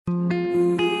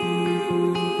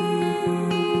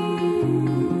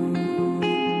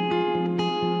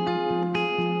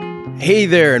Hey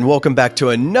there, and welcome back to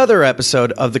another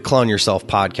episode of the Clone Yourself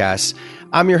podcast.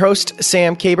 I'm your host,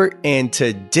 Sam Kabert, and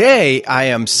today I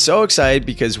am so excited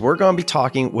because we're going to be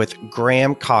talking with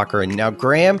Graham Cochran. Now,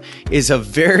 Graham is a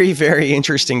very, very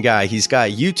interesting guy. He's got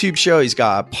a YouTube show, he's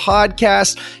got a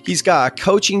podcast, he's got a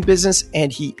coaching business,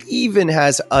 and he even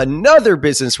has another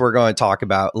business we're going to talk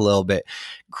about a little bit.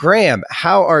 Graham,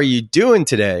 how are you doing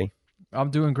today? I'm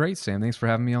doing great, Sam. Thanks for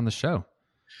having me on the show.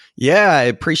 Yeah, I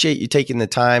appreciate you taking the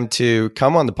time to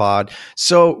come on the pod.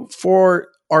 So for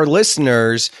our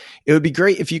listeners, it would be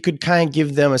great if you could kind of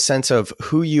give them a sense of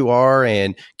who you are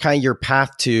and kind of your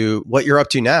path to what you're up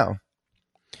to now.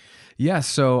 Yeah,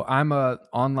 so I'm an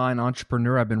online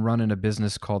entrepreneur. I've been running a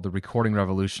business called The Recording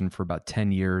Revolution for about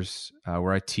 10 years,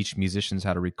 where I teach musicians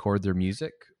how to record their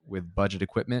music with budget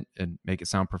equipment and make it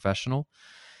sound professional.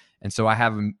 And so I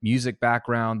have a music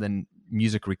background, then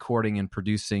music recording and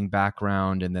producing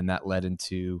background, and then that led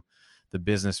into the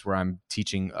business where I'm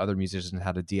teaching other musicians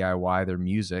how to DIY their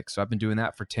music. So I've been doing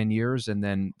that for 10 years. And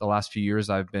then the last few years,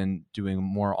 I've been doing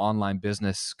more online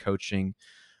business coaching,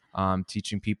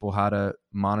 teaching people how to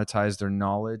monetize their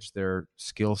knowledge, their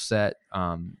skill set,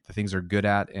 the things they're good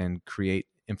at, and create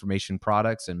information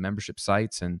products and membership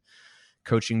sites, and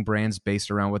coaching brands based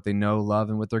around what they know, love,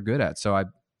 and what they're good at. So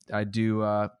I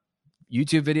do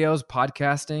YouTube videos,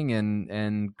 podcasting,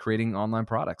 and creating online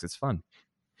products. It's fun.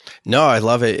 No, I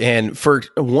love it. And for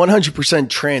 100%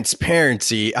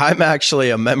 transparency, I'm actually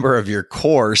a member of your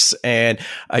course, and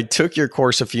I took your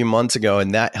course a few months ago,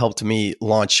 and that helped me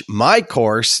launch my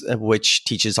course, which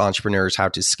teaches entrepreneurs how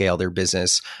to scale their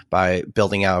business by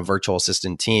building out a virtual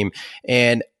assistant team.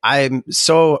 And I'm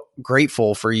so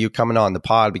grateful for you coming on the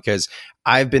pod because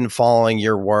I've been following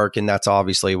your work, and that's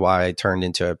obviously why I turned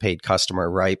into a paid customer,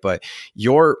 right? But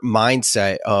your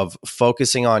mindset of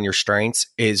focusing on your strengths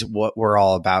is what we're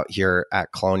all about here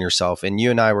at Clone Yourself. And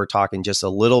you and I were talking just a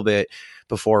little bit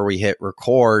before we hit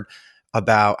record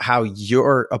about how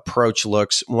your approach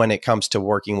looks when it comes to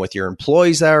working with your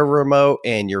employees that are remote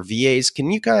and your VAs.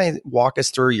 Can you kind of walk us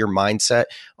through your mindset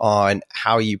on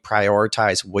how you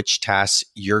prioritize which tasks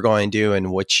you're going to do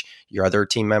and which your other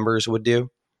team members would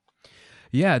do?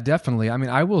 Yeah, definitely. I mean,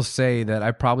 I will say that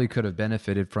I probably could have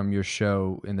benefited from your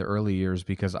show in the early years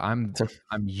because I'm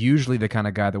usually the kind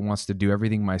of guy that wants to do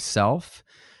everything myself,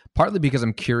 partly because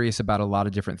I'm curious about a lot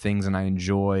of different things and I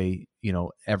enjoy,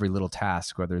 every little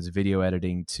task, whether it's video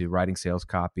editing to writing sales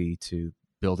copy to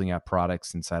building out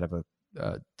products inside of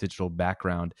a digital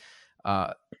background,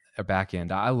 a back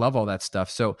end. I love all that stuff.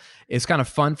 So it's kind of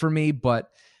fun for me, but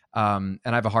and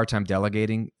I have a hard time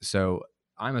delegating. So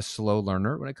I'm a slow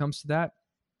learner when it comes to that.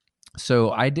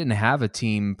 So I didn't have a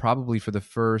team probably for the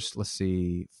first, 4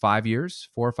 or 5 years.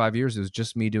 It was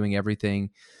just me doing everything.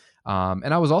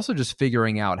 And I was also just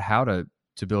figuring out how to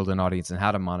build an audience and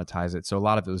how to monetize it. So a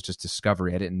lot of it was just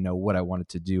discovery. I didn't know what I wanted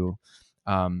to do.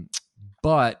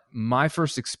 But my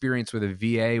first experience with a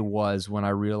VA was when I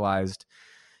realized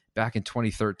back in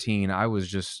 2013, I was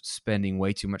just spending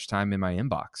way too much time in my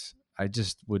inbox. I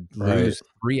just would lose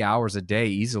 3 hours a day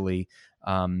easily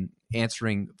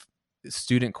answering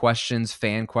student questions,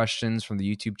 fan questions from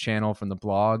the YouTube channel, from the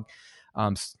blog,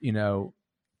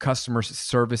 customer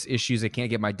service issues. I can't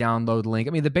get my download link.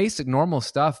 I mean, the basic normal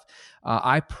stuff.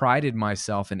 I prided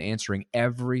myself in answering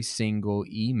every single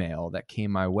email that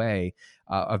came my way,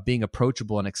 of being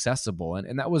approachable and accessible.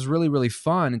 And that was really, really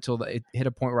fun until it hit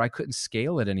a point where I couldn't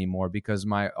scale it anymore because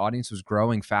my audience was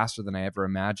growing faster than I ever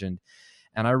imagined.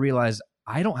 And I realized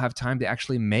I don't have time to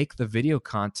actually make the video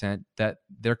content that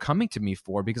they're coming to me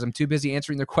for because I'm too busy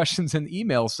answering their questions in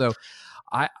email. So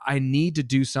I need to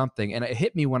do something. And it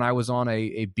hit me when I was on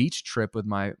a beach trip with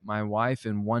my wife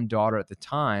and one daughter at the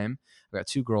time. I've got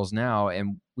 2 girls now.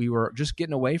 And we were just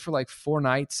getting away for like 4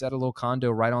 nights at a little condo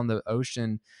right on the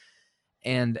ocean.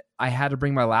 And I had to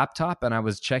bring my laptop and I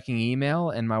was checking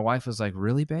email. And my wife was like,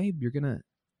 "Really, babe? You're going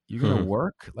to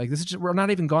work? Like, this is just, we're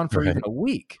not even gone for even a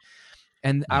week."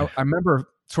 And I remember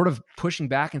sort of pushing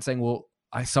back and saying, well,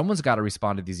 someone's got to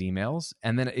respond to these emails.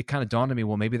 And then it kind of dawned on me,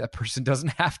 well, maybe that person doesn't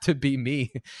have to be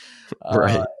me.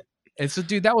 Right. And so,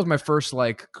 dude, that was my first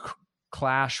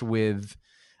clash with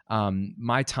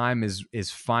my time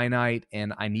is finite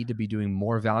and I need to be doing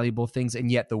more valuable things. And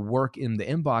yet the work in the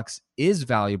inbox is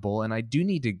valuable. And I do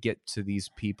need to get to these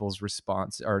people's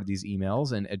response or these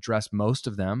emails and address most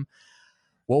of them.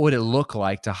 What would it look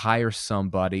like to hire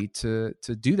somebody to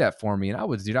do that for me? And I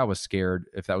was scared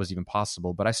if that was even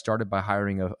possible. But I started by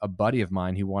hiring a buddy of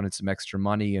mine who wanted some extra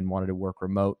money and wanted to work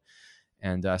remote.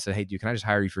 And I said, "Hey, dude, can I just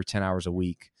hire you for 10 hours a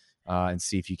week and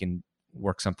see if you can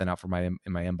work something out for in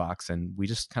my inbox?" And we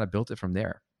just kind of built it from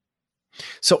there.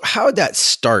 So how did that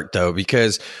start though?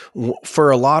 Because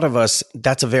for a lot of us,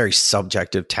 that's a very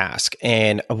subjective task.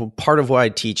 And part of what I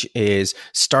teach is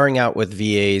starting out with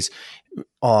VAs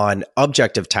on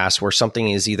objective tasks where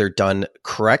something is either done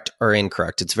correct or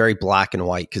incorrect. It's very black and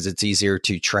white because it's easier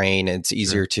to train. It's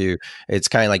easier to, it's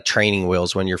kind of like training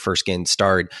wheels when you're first getting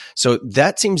started. So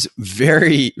that seems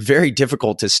very, very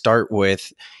difficult to start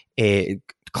with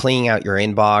cleaning out your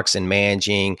inbox and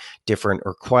managing different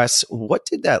requests. What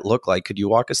did that look like? Could you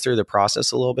walk us through the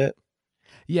process a little bit?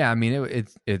 Yeah, I mean,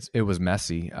 it was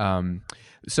messy.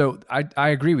 So I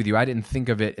agree with you. I didn't think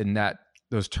of it in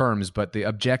those terms, but the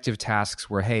objective tasks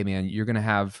were, hey man, here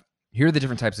are the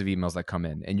different types of emails that come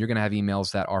in, and you're going to have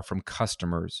emails that are from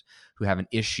customers who have an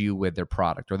issue with their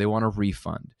product, or they want a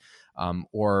refund,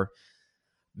 or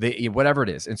whatever it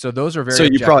is. And so those are very. So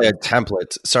you probably had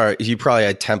templates. Sorry, you probably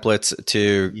had templates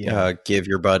to give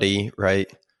your buddy, right?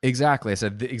 Exactly. I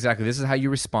said, exactly. This is how you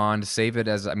respond. Save it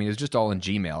as, I mean, it's just all in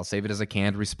Gmail. Save it as a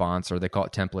canned response, or they call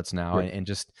it templates now, right. and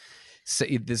just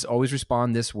say this, always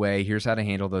respond this way. Here's how to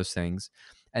handle those things.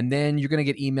 And then you're going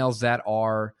to get emails that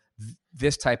are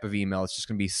this type of email. It's just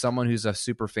going to be someone who's a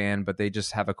super fan, but they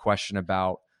just have a question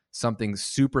about something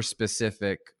super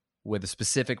specific with a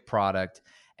specific product,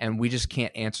 and we just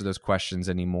can't answer those questions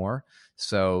anymore.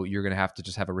 So you're going to have to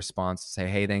just have a response to say,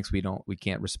 hey, thanks. We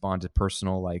can't respond to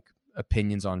personal like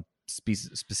opinions on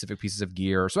specific pieces of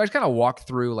gear. So I just kind of walked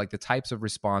through like the types of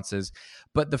responses.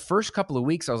 But the first couple of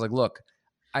weeks, I was like, look,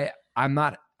 I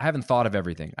haven't thought of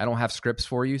everything. I don't have scripts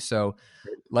for you. So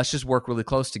let's just work really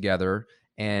close together.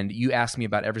 And you ask me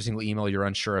about every single email you're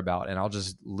unsure about, and I'll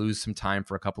just lose some time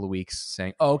for a couple of weeks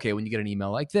saying, oh, okay, when you get an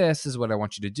email like this is what I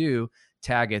want you to do,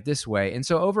 tag it this way. And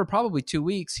so over probably 2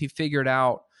 weeks, he figured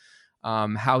out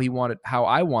how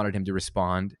I wanted him to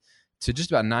respond to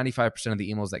just about 95% of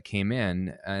the emails that came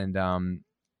in.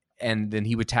 And then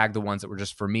he would tag the ones that were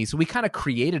just for me. So we kind of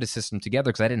created a system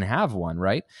together because I didn't have one,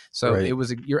 right? So It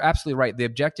was, you're absolutely right. The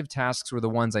objective tasks were the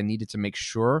ones I needed to make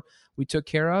sure we took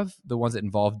care of, the ones that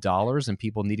involved dollars and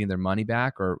people needing their money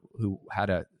back or who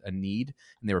had a need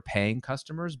and they were paying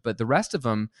customers. But the rest of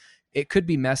them, it could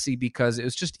be messy because it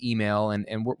was just email and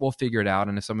we'll figure it out.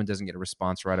 And if someone doesn't get a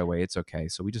response right away, it's okay.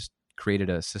 So we just created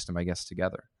a system, I guess,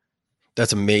 together.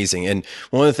 That's amazing. And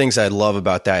one of the things I love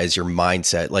about that is your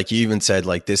mindset. Like you even said,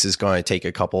 like, this is going to take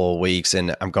a couple of weeks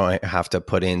and I'm going to have to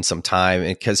put in some time.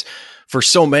 Because for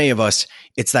so many of us,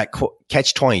 it's that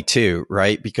catch 22,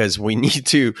 right? Because we need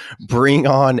to bring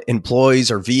on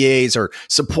employees or VAs or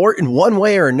support in one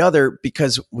way or another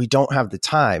because we don't have the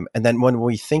time. And then when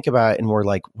we think about it and we're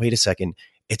like, wait a second,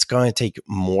 it's going to take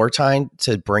more time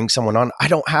to bring someone on. I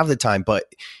don't have the time, but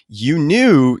you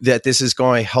knew that this is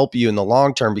going to help you in the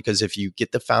long term because if you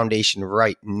get the foundation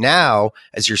right now,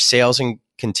 as your sales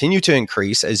continue to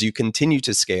increase, as you continue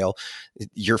to scale,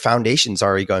 your foundation's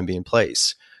already going to be in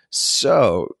place.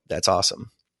 So that's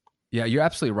awesome. Yeah, you're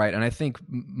absolutely right. And I think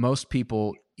most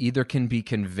people either can be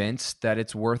convinced that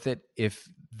it's worth it if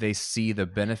they see the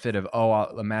benefit of, oh,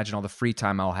 I'll imagine all the free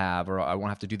time I'll have, or I won't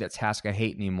have to do that task I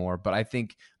hate anymore. But I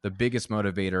think the biggest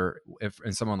motivator,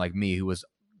 and someone like me who was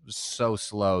so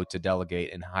slow to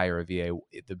delegate and hire a VA,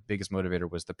 the biggest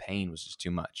motivator was the pain was just too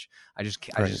much. I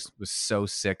just was so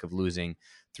sick of losing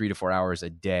 3 to 4 hours a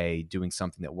day doing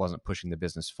something that wasn't pushing the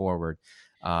business forward.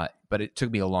 But it took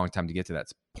me a long time to get to that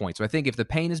point. So I think if the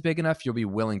pain is big enough, you'll be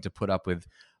willing to put up with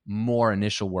more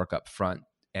initial work up front.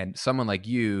 And someone like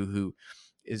you who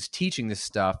is teaching this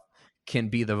stuff can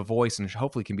be the voice, and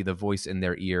hopefully can be the voice in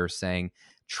their ear saying,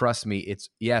 trust me,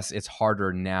 it's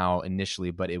harder now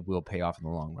initially, but it will pay off in the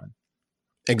long run.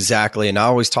 Exactly. And I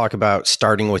always talk about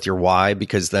starting with your why,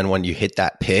 because then when you hit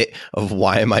that pit of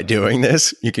why am I doing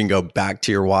this, you can go back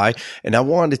to your why. And I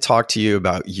wanted to talk to you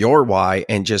about your why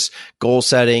and just goal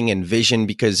setting and vision,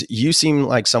 because you seem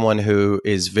like someone who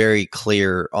is very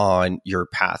clear on your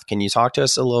path. Can you talk to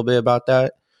us a little bit about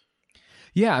that?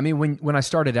 Yeah, I mean, when I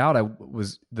started out,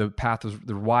 the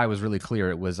why was really clear.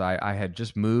 It was I had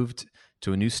just moved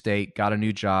to a new state, got a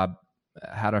new job,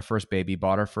 had our first baby,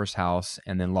 bought our first house,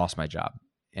 and then lost my job.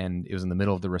 And it was in the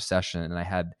middle of the recession, and I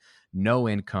had no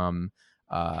income,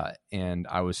 and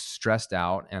I was stressed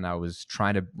out, and I was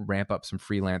trying to ramp up some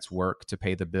freelance work to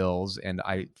pay the bills, and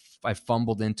I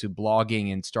fumbled into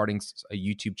blogging and starting a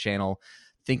YouTube channel,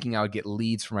 thinking I would get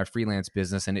leads for my freelance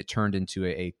business, and it turned into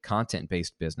a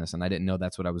content-based business, and I didn't know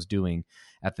that's what I was doing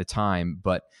at the time.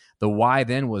 But the why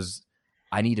then was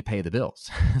I need to pay the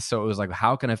bills. So it was like,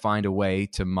 how can I find a way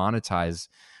to monetize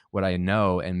what I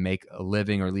know and make a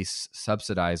living, or at least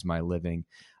subsidize my living?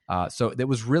 So it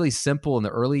was really simple in the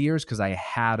early years because I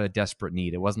had a desperate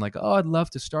need. It wasn't like, oh, I'd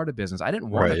love to start a business. I didn't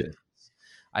want it.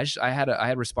 I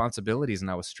had responsibilities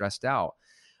and I was stressed out.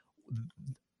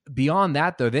 Beyond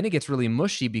that, though, then it gets really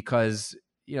mushy because,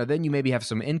 then you maybe have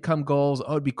some income goals.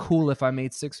 Oh, it'd be cool if I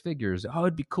made six figures. Oh,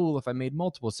 it'd be cool if I made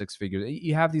multiple six figures.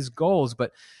 You have these goals,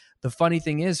 but the funny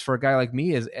thing is, for a guy like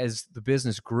me, as the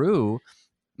business grew,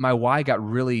 my why got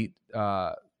really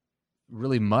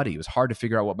really muddy. It was hard to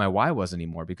figure out what my why was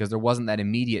anymore because there wasn't that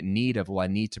immediate need of, well, I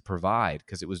need to provide,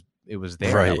 because it was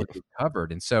there, Right. that was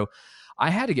covered. And so I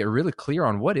had to get really clear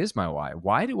on, what is my why?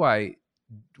 Why do I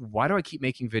keep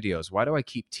making videos? Why do I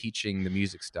keep teaching the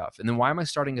music stuff? And then why am I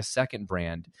starting a second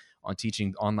brand on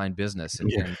teaching online business and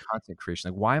content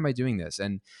creation? Like, why am I doing this?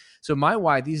 And so my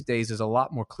why these days is a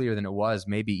lot more clear than it was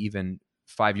maybe even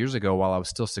 5 years ago, while I was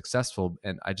still successful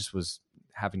and I just was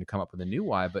having to come up with a new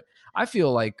why. But I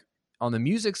feel like on the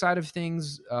music side of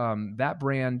things, that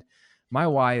brand, my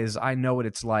why is, I know what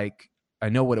it's like. I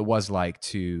know what it was like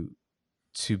to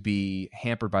be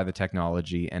hampered by the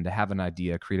technology and to have an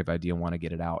idea, a creative idea, and want to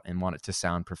get it out and want it to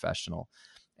sound professional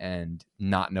and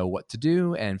not know what to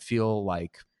do and feel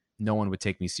like no one would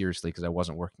take me seriously because I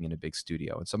wasn't working in a big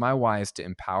studio. And so my why is to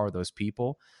empower those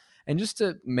people and just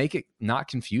to make it not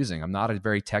confusing. I'm not a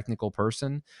very technical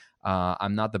person.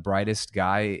 I'm not the brightest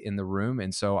guy in the room.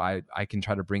 And so I can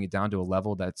try to bring it down to a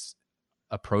level that's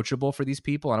approachable for these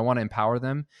people. And I want to empower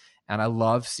them. And I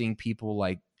love seeing people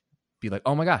be like,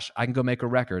 oh my gosh, I can go make a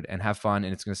record and have fun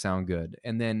and it's going to sound good.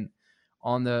 And then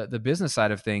on the business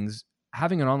side of things,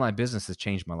 having an online business has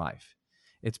changed my life.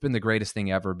 It's been the greatest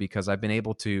thing ever because I've been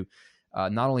able to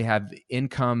not only have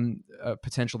income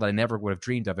potential that I never would have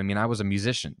dreamed of. I mean, I was a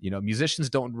musician. Musicians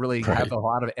don't really have a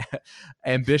lot of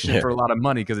ambition for a lot of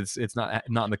money because it's not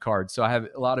in the cards. So I have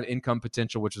a lot of income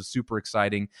potential, which is super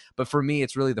exciting. But for me,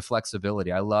 it's really the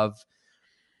flexibility. I love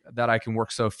that I can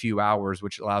work so few hours,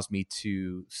 which allows me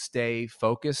to stay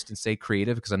focused and stay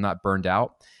creative because I'm not burned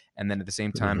out. And then at the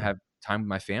same time, have time with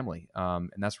my family. And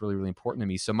that's really, really important to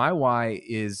me. So my why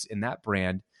is in that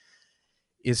brand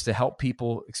is to help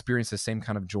people experience the same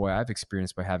kind of joy I've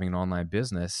experienced by having an online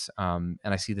business. And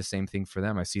I see the same thing for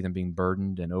them. I see them being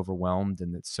burdened and overwhelmed,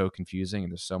 and it's so confusing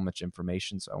and there's so much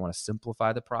information. So I want to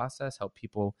simplify the process, help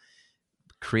people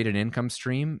create an income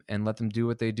stream and let them do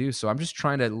what they do. So I'm just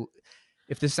trying to,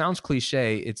 if this sounds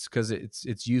cliche, it's because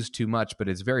it's used too much, but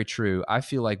it's very true. I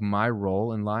feel like my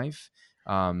role in life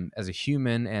as a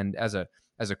human and as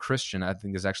a Christian, I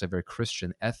think there's actually a very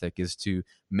Christian ethic, is to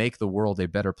make the world a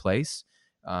better place.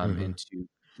 And to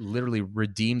literally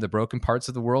redeem the broken parts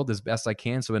of the world as best I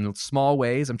can. So in small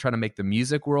ways, I'm trying to make the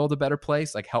music world a better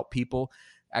place, like help people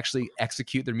actually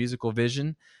execute their musical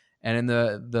vision. And in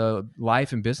the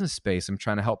life and business space, I'm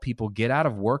trying to help people get out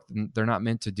of work they're not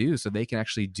meant to do so they can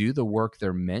actually do the work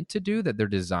they're meant to do, that they're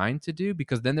designed to do,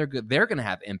 because then they're going to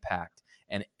have impact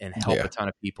and help a ton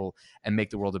of people and make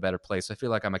the world a better place. I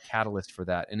feel like I'm a catalyst for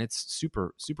that. And it's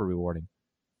super, super rewarding.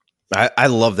 I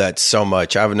love that so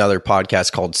much. I have another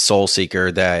podcast called Soul Seeker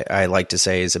that I like to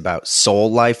say is about soul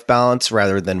life balance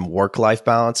rather than work life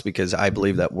balance, because I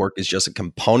believe that work is just a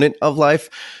component of life.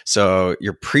 So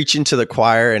you're preaching to the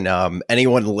choir, and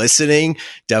anyone listening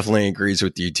definitely agrees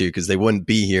with you too, because they wouldn't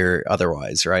be here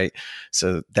otherwise, right?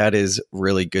 So that is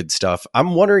really good stuff.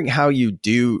 I'm wondering how you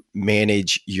do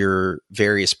manage your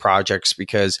various projects,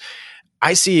 because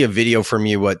I see a video from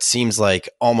you what seems like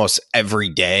almost every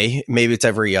day. Maybe it's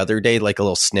every other day, like a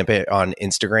little snippet on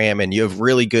Instagram, and you have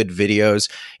really good videos,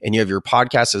 and you have your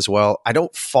podcast as well. I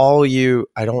don't follow you,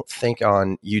 I don't think,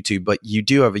 on YouTube, but you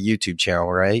do have a YouTube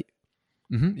channel, right?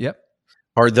 Yep.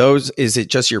 Is it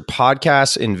just your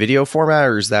podcast in video format,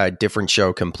 or is that a different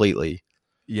show completely?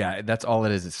 Yeah, that's all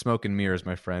it is. It's smoke and mirrors,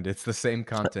 my friend. It's the same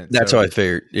content. That's what I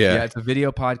figured. Yeah, it's a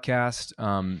video podcast.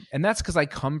 And that's because I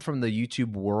come from the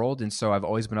YouTube world. And so I've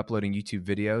always been uploading YouTube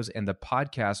videos. And the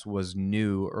podcast was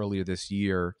new earlier this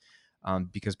year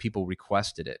because people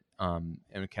requested it. And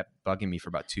it kept bugging me for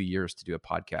about 2 years to do a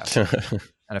podcast. And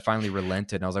I finally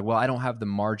relented. And I was like, well, I don't have the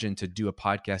margin to do a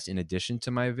podcast in addition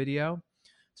to my video.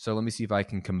 So let me see if I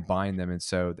can combine them. And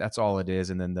so that's all it is.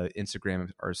 And then the Instagram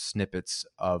are snippets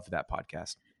of that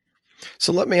podcast.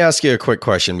 So let me ask you a quick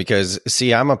question, because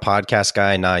see, I'm a podcast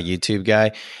guy, not a YouTube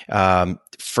guy.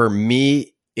 For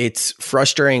me, it's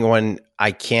frustrating when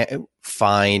I can't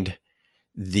find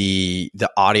the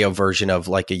audio version of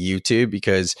like a YouTube,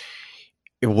 because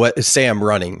say I'm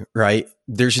running, right?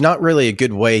 There's not really a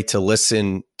good way to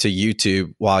listen to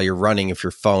YouTube while you're running if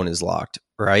your phone is locked,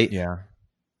 right? Yeah.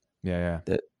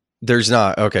 There's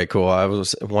not. Okay, cool. I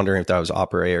was wondering if that was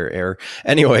operator error.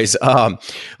 Anyways,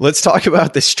 let's talk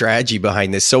about the strategy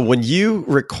behind this. So when you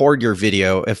record your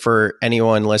video, if for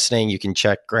anyone listening, you can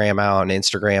check Graham out on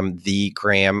Instagram, the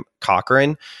Graham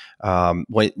Cochran.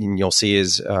 What you'll see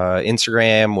is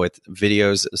Instagram with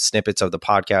videos, snippets of the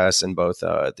podcast, and both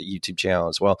the YouTube channel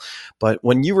as well. But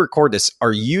when you record this,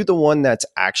 are you the one that's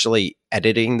actually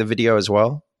editing the video as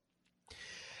well?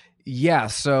 Yeah.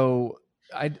 So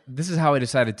this is how I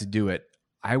decided to do it.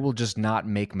 I will just not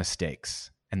make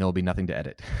mistakes, and there'll be nothing to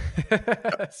edit.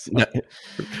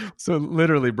 So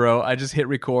literally, bro, I just hit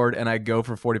record and I go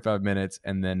for 45 minutes,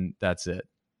 and then that's it.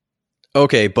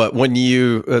 Okay, but when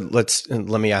you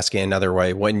let me ask you another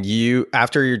way. When you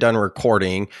after you're done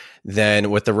recording,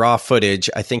 then with the raw footage,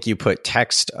 I think you put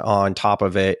text on top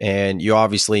of it, and you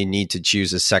obviously need to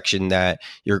choose a section that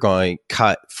you're going to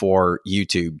cut for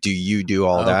YouTube. Do you do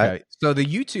all that? So the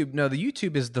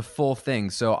YouTube is the full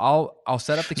thing. So I'll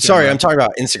set up the camera. Sorry, I'm talking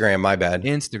about Instagram. My bad.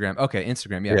 Instagram. Okay,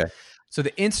 Instagram. Yeah. So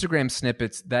the Instagram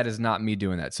snippets, that is not me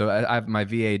doing that. So I have my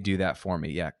VA do that for me.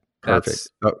 Yeah. Perfect.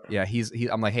 Yeah,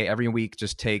 I'm like, hey, every week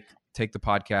just take the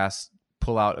podcast,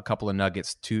 pull out a couple of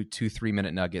nuggets, 3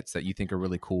 minute nuggets that you think are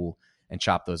really cool, and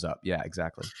chop those up. Yeah,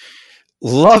 exactly.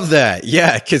 Love that.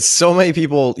 Yeah, because so many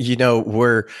people,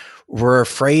 we're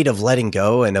afraid of letting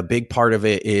go, and a big part of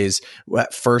it is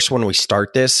at first when we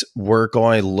start this, we're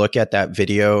going to look at that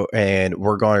video and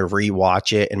we're going to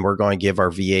rewatch it, and we're going to give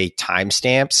our VA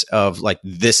timestamps of like,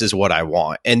 this is what I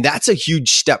want, and that's a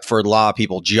huge step for a lot of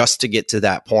people just to get to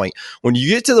that point. When you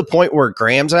get to the point where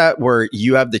Graham's at, where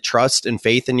you have the trust and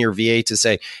faith in your VA to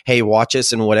say, hey, watch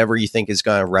this, and whatever you think is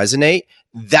going to resonate,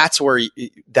 that's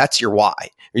your why.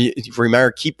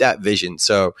 Remember, keep that vision.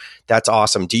 So that's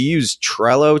awesome. Do you use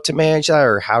Trello to manage that,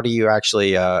 or how do you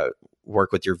actually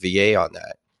work with your VA on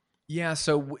that? Yeah,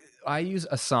 so I use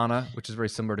Asana, which is very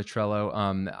similar to Trello.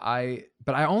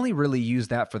 But I only really use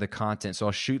that for the content. So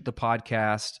I'll shoot the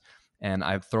podcast and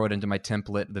I throw it into my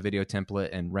template, the video template,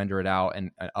 and render it out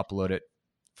and upload it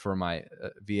for my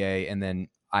VA, and then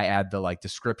I add the like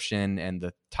description and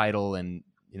the title and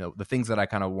the things that I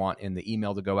kind of want in the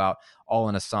email to go out, all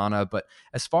in Asana. But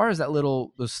as far as that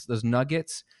those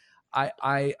nuggets,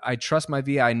 I trust my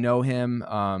VA. I know him,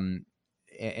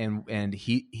 and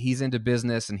he's into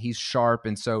business and he's sharp.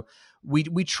 And so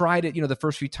we tried it, the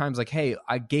first few times, like, hey,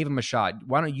 I gave him a shot.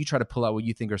 Why don't you try to pull out what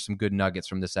you think are some good nuggets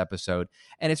from this episode?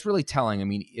 And it's really telling. I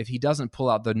mean, if he doesn't pull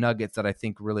out the nuggets that I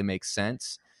think really make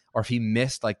sense, or if he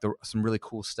missed like some really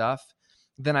cool stuff,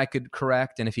 then I could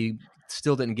correct. And if he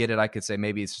still didn't get it, I could say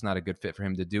maybe it's just not a good fit for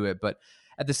him to do it. But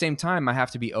at the same time, I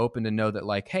have to be open to know that,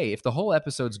 like, hey, if the whole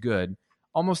episode's good,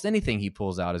 almost anything he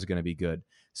pulls out is going to be good.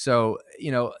 So,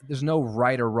 there's no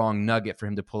right or wrong nugget for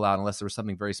him to pull out unless there was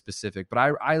something very specific. But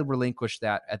I relinquished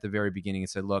that at the very beginning and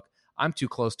said, look, I'm too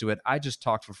close to it. I just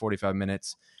talked for 45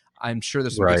 minutes. I'm sure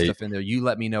there's some good stuff in there. You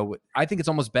let me know. I think it's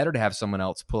almost better to have someone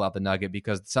else pull out the nugget,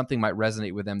 because something might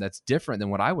resonate with them that's different than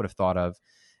what I would have thought of.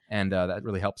 And that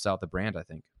really helps out the brand, I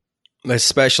think.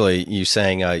 Especially you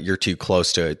saying you're too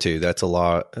close to it too. That's a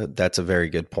lot. That's a very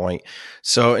good point.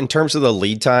 So in terms of the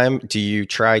lead time, do you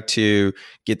try to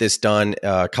get this done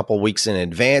a couple weeks in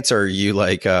advance, or are you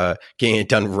like getting it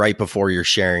done right before you're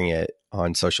sharing it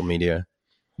on social media?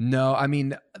 No, I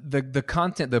mean, the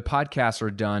content, the podcasts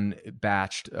are done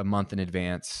batched a month in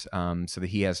advance, so that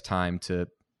he has time to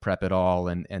prep it all.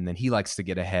 And then he likes to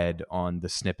get ahead on the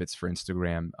snippets for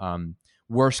Instagram.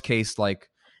 Worst case, like,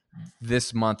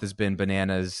 this month has been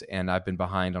bananas and I've been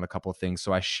behind on a couple of things.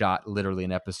 So I shot literally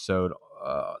an episode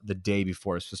the day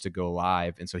before it's supposed to go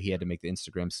live. And so he had to make the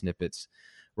Instagram snippets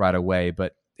right away,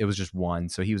 but it was just one.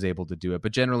 So he was able to do it.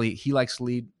 But generally he likes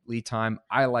lead time.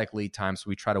 I like lead time. So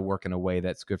we try to work in a way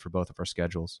that's good for both of our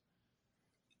schedules.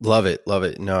 Love it. Love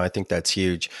it. No, I think that's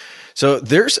huge. So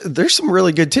there's some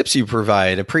really good tips you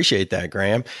provide. Appreciate that,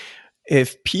 Graham.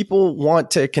 If people want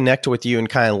to connect with you and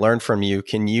kind of learn from you,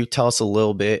 can you tell us a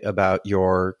little bit about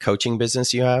your coaching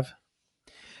business you have?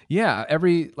 Yeah.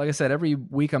 Like I said, every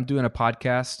week I'm doing a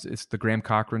podcast. It's the Graham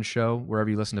Cochran Show,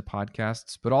 wherever you listen to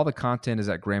podcasts. But all the content is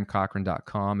at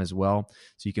grahamcochran.com as well.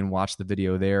 So you can watch the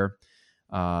video there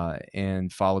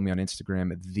and follow me on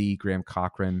Instagram at the Graham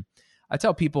Cochran. I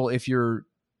tell people, if you're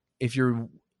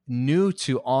new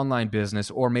to online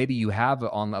business, or maybe you have a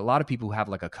lot of people who have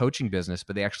like a coaching business,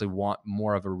 but they actually want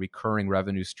more of a recurring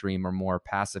revenue stream or more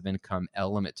passive income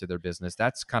element to their business.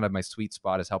 That's kind of my sweet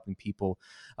spot, is helping people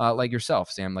like yourself,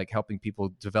 Sam, like helping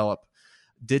people develop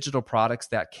digital products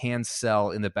that can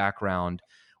sell in the background,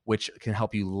 which can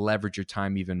help you leverage your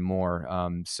time even more.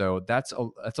 So that's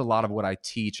a lot of what I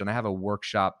teach. And I have a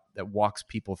workshop that walks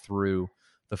people through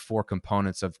the four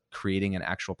components of creating an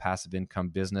actual passive income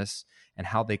business and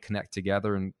how they connect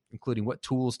together, and including what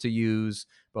tools to use,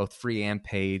 both free and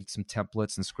paid, some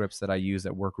templates and scripts that I use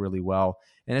that work really well.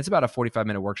 And it's about a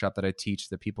 45-minute workshop that I teach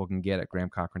that people can get at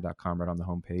grahamcochrane.com right on the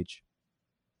homepage.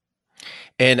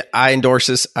 And I endorse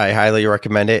this. I highly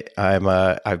recommend it.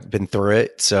 I've been through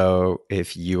it. So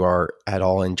if you are at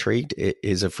all intrigued, it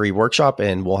is a free workshop,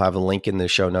 and we'll have a link in the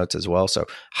show notes as well. So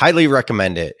highly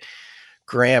recommend it.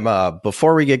 Graham,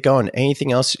 before we get going,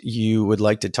 anything else you would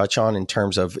like to touch on in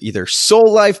terms of either soul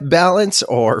life balance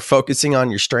or focusing on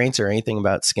your strengths, or anything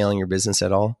about scaling your business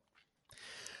at all?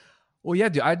 Well, yeah,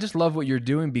 dude, I just love what you're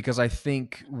doing, because I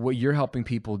think what you're helping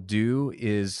people do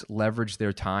is leverage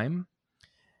their time.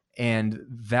 And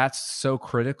that's so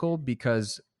critical,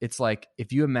 because it's like,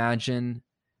 if you imagine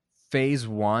phase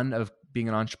one of being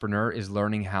an entrepreneur is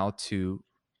learning how to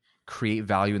create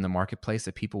value in the marketplace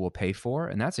that people will pay for.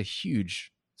 And that's a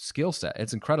huge skill set.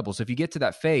 It's incredible. So if you get to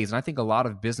that phase, and I think a lot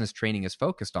of business training is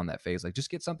focused on that phase, like just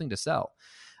get something to sell.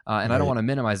 And I don't want to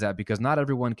minimize that, because not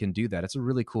everyone can do that. It's a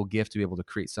really cool gift to be able to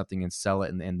create something and sell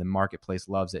it, and the marketplace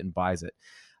loves it and buys it.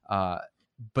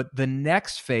 But the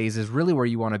next phase is really where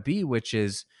you want to be, which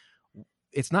is,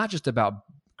 it's not just about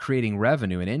creating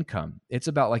revenue and income. It's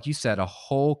about, like you said, a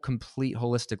whole, complete,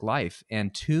 holistic life.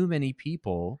 And too many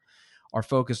people are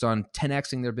focused on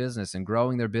 10xing their business and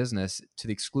growing their business to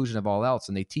the exclusion of all else.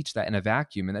 And they teach that in a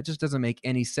vacuum. And that just doesn't make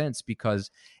any sense, because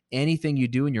anything you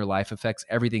do in your life affects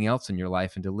everything else in your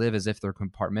life. And to live as if they're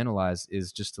compartmentalized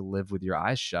is just to live with your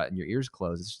eyes shut and your ears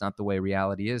closed. It's just not the way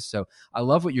reality is. So I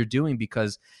love what you're doing,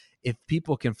 because if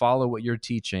people can follow what you're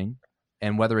teaching,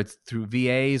 and whether it's through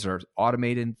VAs or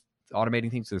automating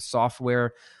things through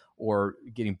software, or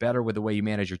getting better with the way you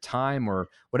manage your time, or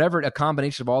whatever, a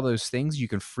combination of all those things, you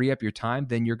can free up your time.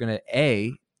 Then you're going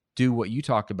to do what you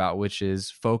talked about, which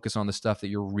is focus on the stuff that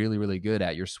you're really, really good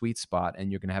at, your sweet spot, and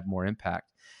you're going to have more impact.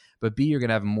 But B, you're going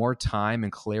to have more time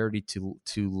and clarity to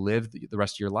live the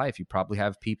rest of your life. You probably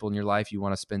have people in your life you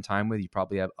want to spend time with. You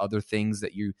probably have other things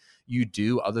that you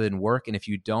do other than work. And if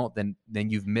you don't, then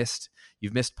you've missed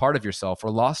part of yourself, or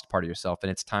lost part of yourself.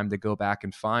 And it's time to go back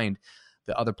and find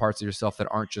the other parts of yourself that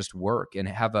aren't just work, and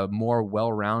have a more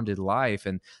well-rounded life.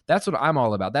 And that's what I'm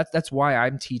all about. That's why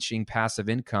I'm teaching passive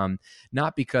income,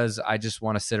 not because I just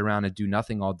want to sit around and do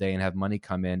nothing all day and have money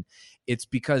come in. It's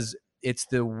because it's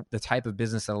the type of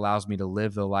business that allows me to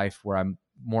live the life where I'm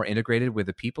more integrated with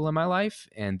the people in my life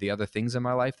and the other things in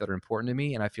my life that are important to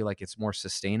me. And I feel like it's more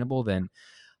sustainable than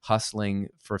hustling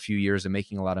for a few years and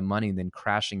making a lot of money and then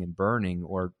crashing and burning,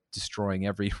 or destroying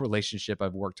every relationship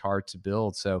I've worked hard to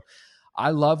build. So I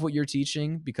love what you're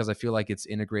teaching, because I feel like it's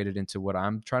integrated into what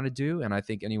I'm trying to do. And I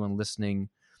think anyone listening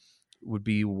would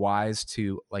be wise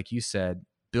to, like you said,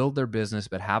 build their business,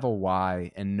 but have a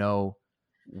why, and know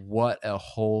what a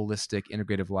holistic,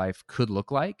 integrative life could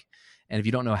look like. And if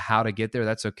you don't know how to get there,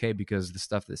 that's okay, because the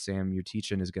stuff that Sam, you're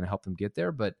teaching, is going to help them get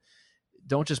there. But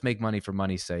don't just make money for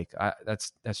money's sake.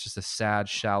 That's just a sad,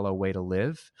 shallow way to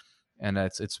live. And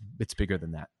it's bigger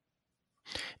than that.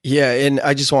 Yeah, and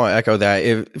I just want to echo that.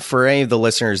 If for any of the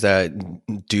listeners that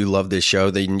do love this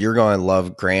show, then you're going to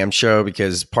love Graham's show,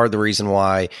 because part of the reason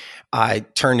why I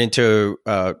turned into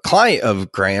a client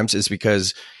of Graham's is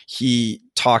because he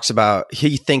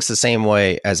thinks the same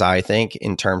way as I think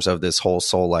in terms of this whole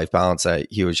soul life balance that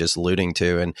he was just alluding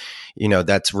to. And,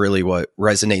 that's really what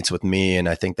resonates with me. And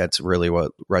I think that's really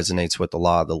what resonates with a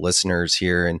lot of the listeners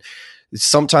here. And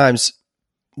sometimes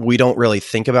we don't really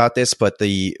think about this, but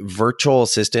the virtual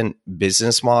assistant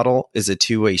business model is a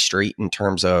two-way street in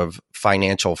terms of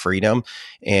financial freedom.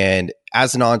 And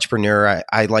as an entrepreneur,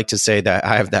 I like to say that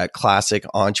I have that classic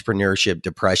entrepreneurship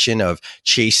depression of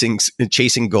chasing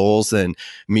goals and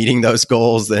meeting those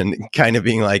goals, and kind of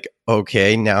being like,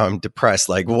 okay, now I'm depressed.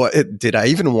 Like, what did I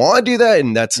even want to do that?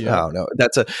 And that's, I don't know,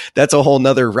 that's a whole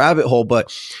nother rabbit hole.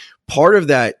 But part of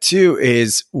that too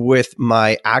is with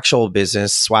my actual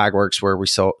business, Swagworks, where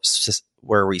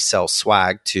we sell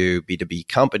swag to B2B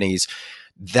companies.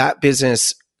 That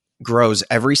business grows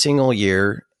every single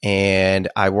year, and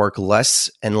I work less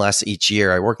and less each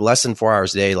year. I work less than 4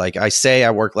 hours a day. Like I say,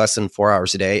 I work less than 4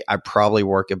 hours a day. I probably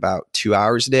work about 2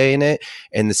 hours a day in it,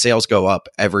 and the sales go up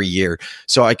every year.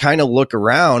 So I kind of look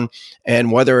around,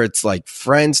 and whether it's like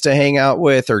friends to hang out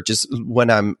with, or just when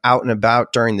I'm out and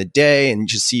about during the day and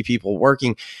just see people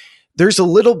working, there's a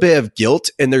little bit of guilt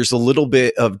and there's a little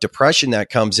bit of depression that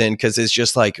comes in, because it's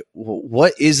just like,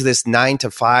 what is this 9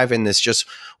 to 5 and this just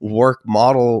work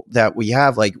model that we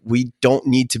have? Like, we don't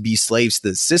need to be slaves to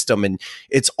the system. And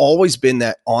it's always been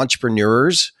that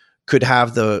entrepreneurs could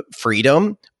have the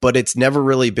freedom, but it's never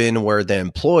really been where the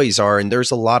employees are. And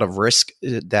there's a lot of risk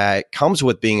that comes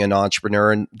with being an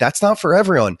entrepreneur, and that's not for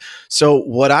everyone. So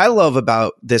what I love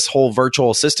about this whole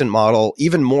virtual assistant model,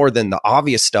 even more than the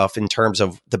obvious stuff in terms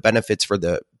of the benefits for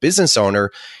the business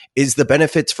owner, is the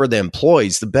benefits for the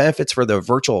employees, the benefits for the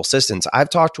virtual assistants. I've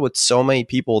talked with so many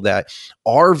people that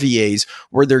are VAs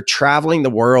where they're traveling the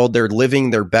world, they're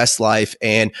living their best life,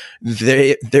 and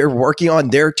they're working on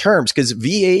their terms, because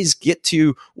VAs get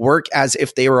to work as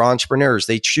if they were entrepreneurs.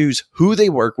 They choose who they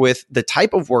work with, the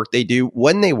type of work they do,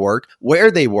 when they work,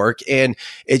 where they work, and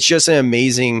it's just an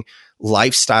amazing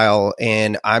lifestyle.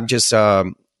 And I'm just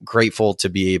grateful to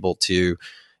be able to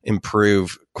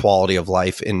improve quality of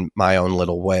life in my own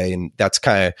little way. And that's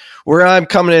kind of where I'm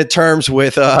coming to terms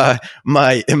with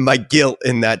my guilt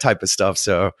and that type of stuff.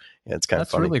 So yeah, it's kind of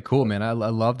funny. That's really cool, man. I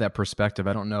love that perspective.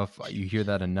 I don't know if you hear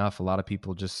that enough. A lot of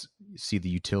people just see the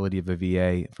utility of a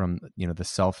VA from, the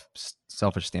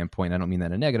selfish standpoint. I don't mean that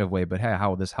in a negative way, but hey, how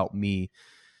will this help me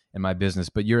in my business?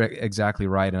 But you're exactly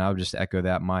right. And I would just echo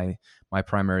that. My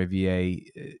primary VA,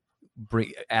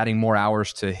 adding more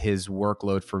hours to his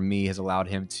workload for me has allowed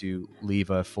him to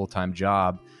leave a full-time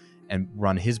job and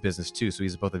run his business too. So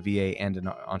he's both a VA and an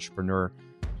entrepreneur.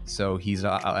 So he's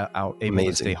able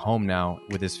to stay home now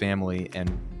with his family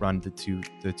and run the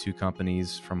two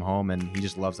companies from home. And he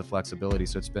just loves the flexibility.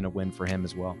 So it's been a win for him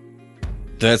as well.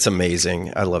 That's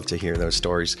amazing. I love to hear those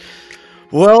stories.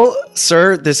 Well,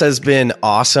 sir, this has been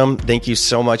awesome. Thank you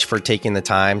so much for taking the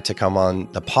time to come on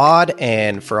the pod.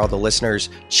 And for all the listeners,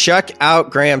 check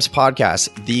out Graham's podcast,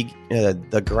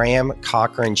 the Graham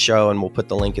Cochran Show, and we'll put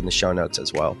the link in the show notes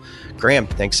as well. Graham,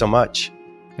 thanks so much.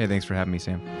 Hey, thanks for having me,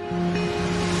 Sam.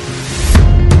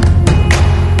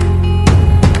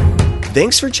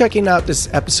 Thanks for checking out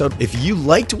this episode. If you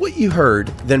liked what you heard,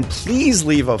 then please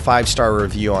leave a 5-star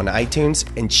review on iTunes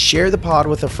and share the pod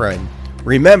with a friend.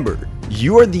 Remember,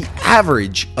 you are the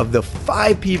average of the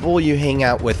 5 people you hang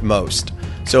out with most.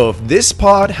 So if this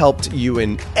pod helped you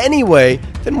in any way,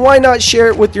 then why not share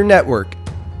it with your network?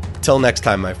 Till next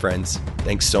time, my friends.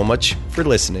 Thanks so much for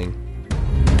listening.